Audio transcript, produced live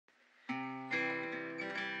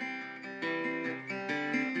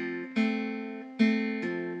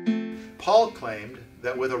Paul claimed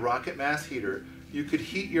that with a rocket mass heater, you could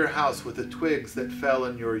heat your house with the twigs that fell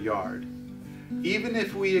in your yard. Even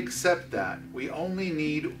if we accept that, we only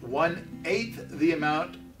need 1/8 the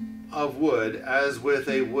amount of wood as with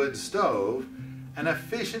a wood stove. An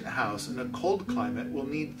efficient house in a cold climate will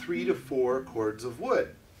need 3 to 4 cords of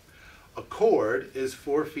wood. A cord is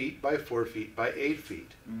 4 feet by 4 feet by 8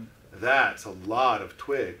 feet. That's a lot of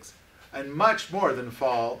twigs, and much more than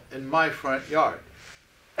fall in my front yard.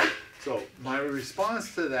 So my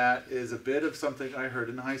response to that is a bit of something I heard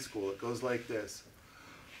in high school. It goes like this.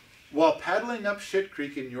 While paddling up Shit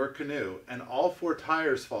Creek in your canoe and all 4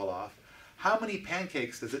 tires fall off, how many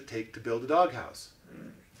pancakes does it take to build a doghouse?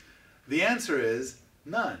 The answer is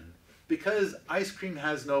none, because ice cream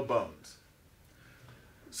has no bones.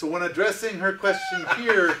 So when addressing her question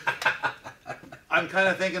here, I'm kind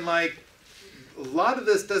of thinking like, a lot of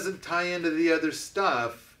this doesn't tie into the other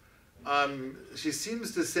stuff. She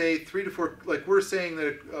seems to say 3 to 4, like we're saying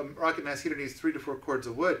that a rocket mass heater needs 3 to 4 cords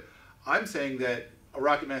of wood. I'm saying that a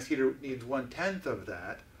rocket mass heater needs 1/10 of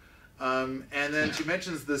that. And then she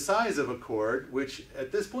mentions the size of a cord, which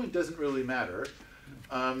at this point doesn't really matter.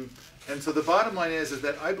 And so the bottom line is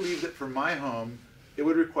that I believe that for my home, it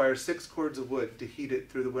would require 6 cords of wood to heat it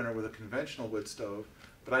through the winter with a conventional wood stove.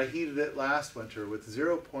 But I heated it last winter with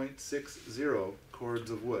 0.60 cords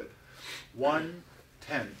of wood.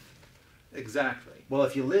 1/10. Exactly. Well,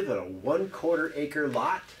 if you live on a 1/4 acre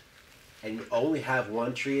lot and you only have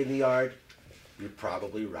 1 tree in the yard, you're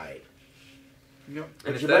probably right. Yep.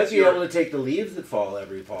 But you might be able to take the leaves that fall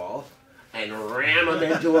every fall and ram them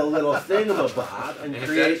into a little thingamabob and create.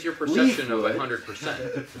 If that's your perception of 100%,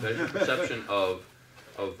 that's your perception of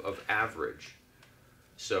average.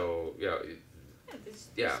 So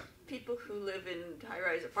there's people who live in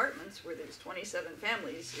high-rise apartments where there's 27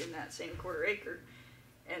 families in that same 1/4 acre,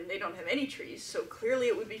 and they don't have any trees. So clearly,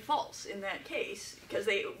 it would be false in that case because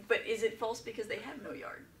they. But is it false because they have no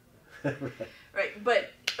yard? Right.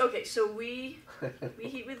 But okay. So we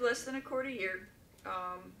heat with less than a quart a year.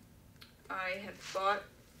 I have bought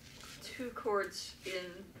 2 cords in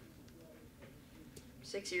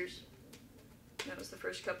 6 years. That was the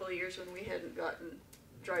first couple of years when we hadn't gotten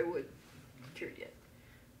dry wood cured yet.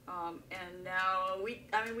 And now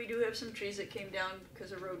we do have some trees that came down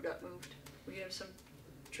because a road got moved. We have some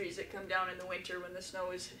trees that come down in the winter when the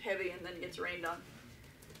snow is heavy and then gets rained on.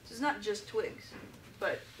 So it's not just twigs,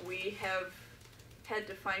 but we have had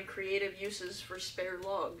to find creative uses for spare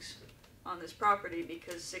logs on this property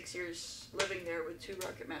because 6 years living there with 2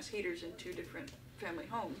 rocket mass heaters in 2 different family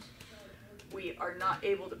homes, we are not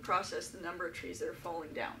able to process the number of trees that are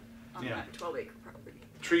falling down on that 12-acre property.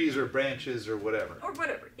 Trees or branches or whatever. Or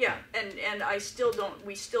whatever, yeah. And I still don't,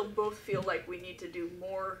 we still both feel like we need to do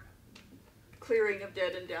more clearing of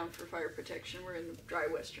dead and down for fire protection. We're in the dry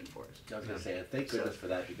western forest. I was going to say, thank goodness for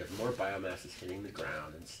that, because more biomass is hitting the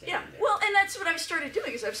ground and staying there. Well, and that's what I've started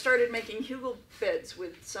doing, is I've started making hugel beds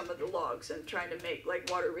with some of the logs and trying to make like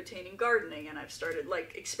water retaining gardening, and I've started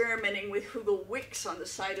like experimenting with hugel wicks on the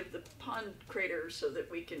side of the pond crater so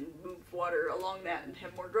that we can move water along that and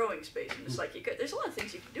have more growing space. And it's like, there's a lot of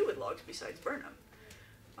things you can do with logs besides burn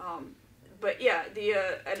them. But yeah,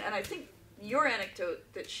 and I think your anecdote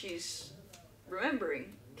that she's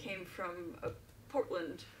remembering came from a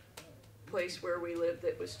Portland place where we lived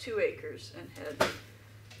that was 2 acres and had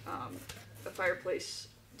a fireplace,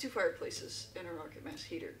 2 fireplaces and a rocket mass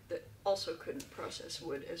heater that also couldn't process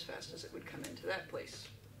wood as fast as it would come into that place.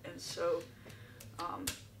 And so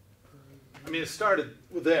I mean, it started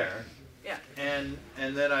there. Yeah. And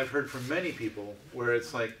then I've heard from many people where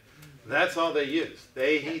it's like, that's all they use.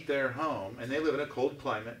 They heat their home, and they live in a cold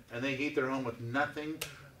climate, and they heat their home with nothing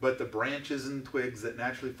but the branches and twigs that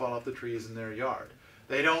naturally fall off the trees in their yard.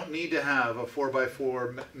 They don't need to have a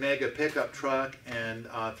 4x4 mega pickup truck and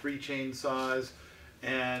 3 chainsaws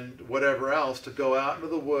and whatever else to go out into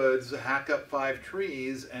the woods, hack up 5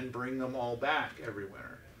 trees, and bring them all back every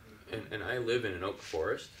winter. And I live in an oak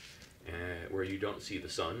forest where you don't see the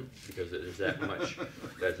sun because there's that much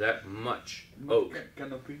oak,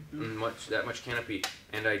 Canopy. that much canopy,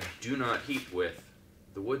 and I do not heat with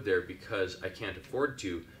the wood there because I can't afford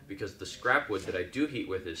to, because the scrap wood that I do heat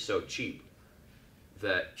with is so cheap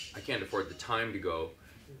that I can't afford the time to go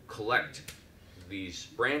collect these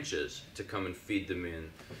branches to come and feed them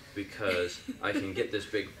in, because I can get this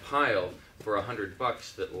big pile for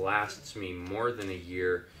 $100 that lasts me more than a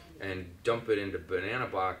year and dump it into banana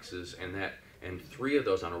boxes, and 3 of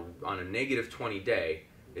those on a -20 day,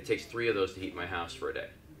 it takes 3 of those to heat my house for a day.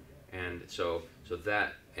 And so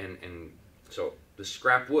the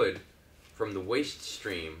scrap wood from the waste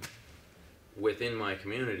stream within my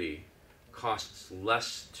community costs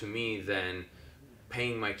less to me than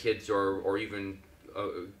paying my kids or even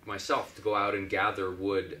myself to go out and gather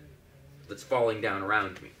wood that's falling down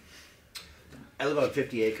around me. I live on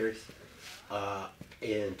 50 acres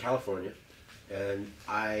in California, and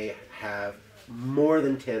I have more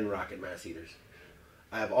than 10 rocket mass heaters.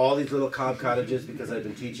 I have all these little cob cottages because I've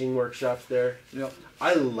been teaching workshops there. Yep.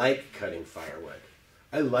 I like cutting firewood.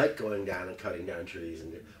 I like going down and cutting down trees,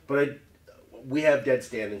 but we have dead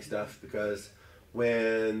standing stuff because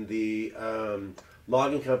when the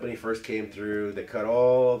logging company first came through, they cut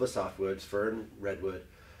all the softwoods, fir and redwood,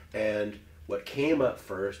 and what came up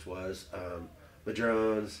first was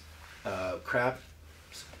madrones, crap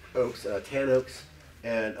oaks, tan oaks,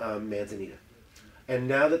 and manzanita. And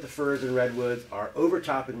now that the firs and redwoods are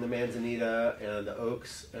overtopping the manzanita and the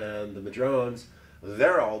oaks and the madrones,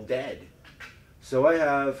 they're all dead. So I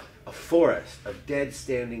have a forest of dead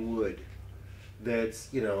standing wood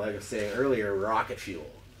that's, like I was saying earlier, rocket fuel.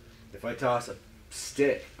 If I toss a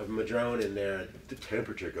stick of madrone in there, the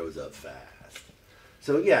temperature goes up fast.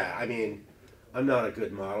 So yeah, I mean, I'm not a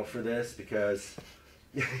good model for this because,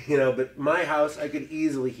 but my house, I could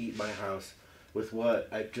easily heat my house with what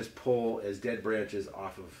I just pull as dead branches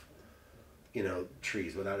off of,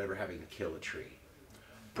 trees without ever having to kill a tree.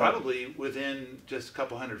 Probably within just a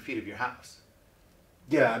couple 100 feet of your house.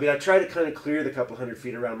 Yeah, I mean, I try to kind of clear the couple 100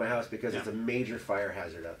 feet around my house because it's Yeah. a major fire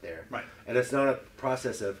hazard out there. Right. And it's not a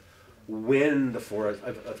process of when the forest,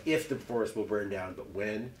 of if the forest will burn down, but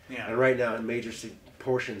when. Yeah. And right now, major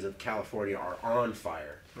portions of California are on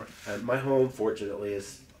fire. Right. And my home, fortunately,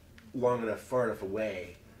 is far enough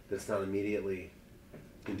away that it's not immediately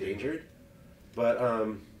endangered. But,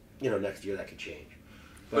 next year that could change.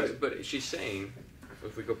 But she's saying,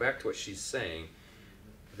 if we go back to what she's saying,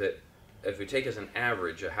 that if we take as an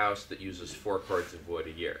average a house that uses 4 cords of wood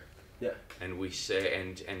a year, Yeah. and we say,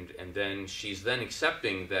 and then she's then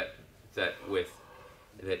accepting that with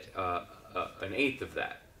an eighth of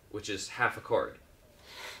that, which is half a cord.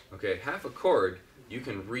 Okay, half a cord you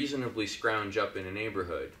can reasonably scrounge up in a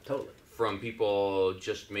neighborhood. Totally. From people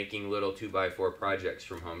just making little 2x4 projects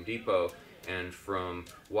from Home Depot, and from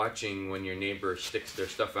watching when your neighbor sticks their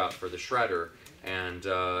stuff out for the shredder, and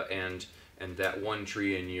that one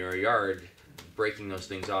tree in your yard, breaking those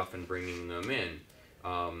things off and bringing them in.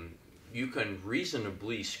 You can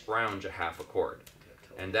reasonably scrounge a half a cord.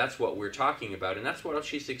 And that's what we're talking about, and that's what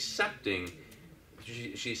she's accepting.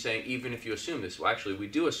 She's saying, even if you assume this, well, actually, we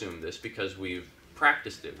do assume this because we've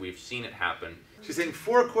practiced it. We've seen it happen. She's saying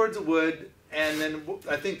 4 cords of wood, and then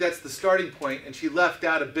I think that's the starting point, and she left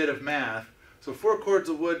out a bit of math. So 4 cords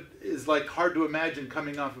of wood is like hard to imagine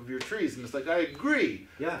coming off of your trees, and it's like, I agree.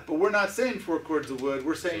 Yeah. But we're not saying 4 cords of wood,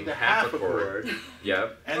 we're saying the half a cord.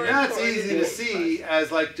 Yep. And Or a that's cord easy to see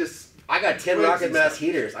as like just... I got 10 twigs rocket and mass stuff.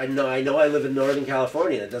 heaters. I know I live in Northern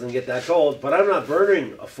California. It doesn't get that cold, but I'm not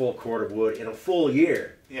burning a full cord of wood in a full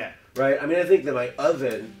year. Yeah. Right? I mean, I think that my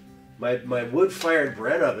oven, my wood-fired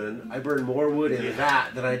bread oven, I burn more wood in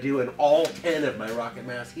that than I do in all 10 of my rocket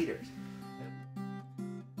mass heaters.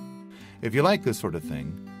 If you like this sort of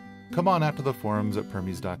thing, come on out to the forums at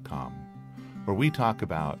Permies.com, where we talk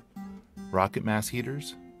about rocket mass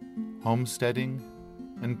heaters, homesteading,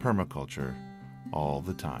 and permaculture all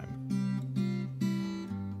the time.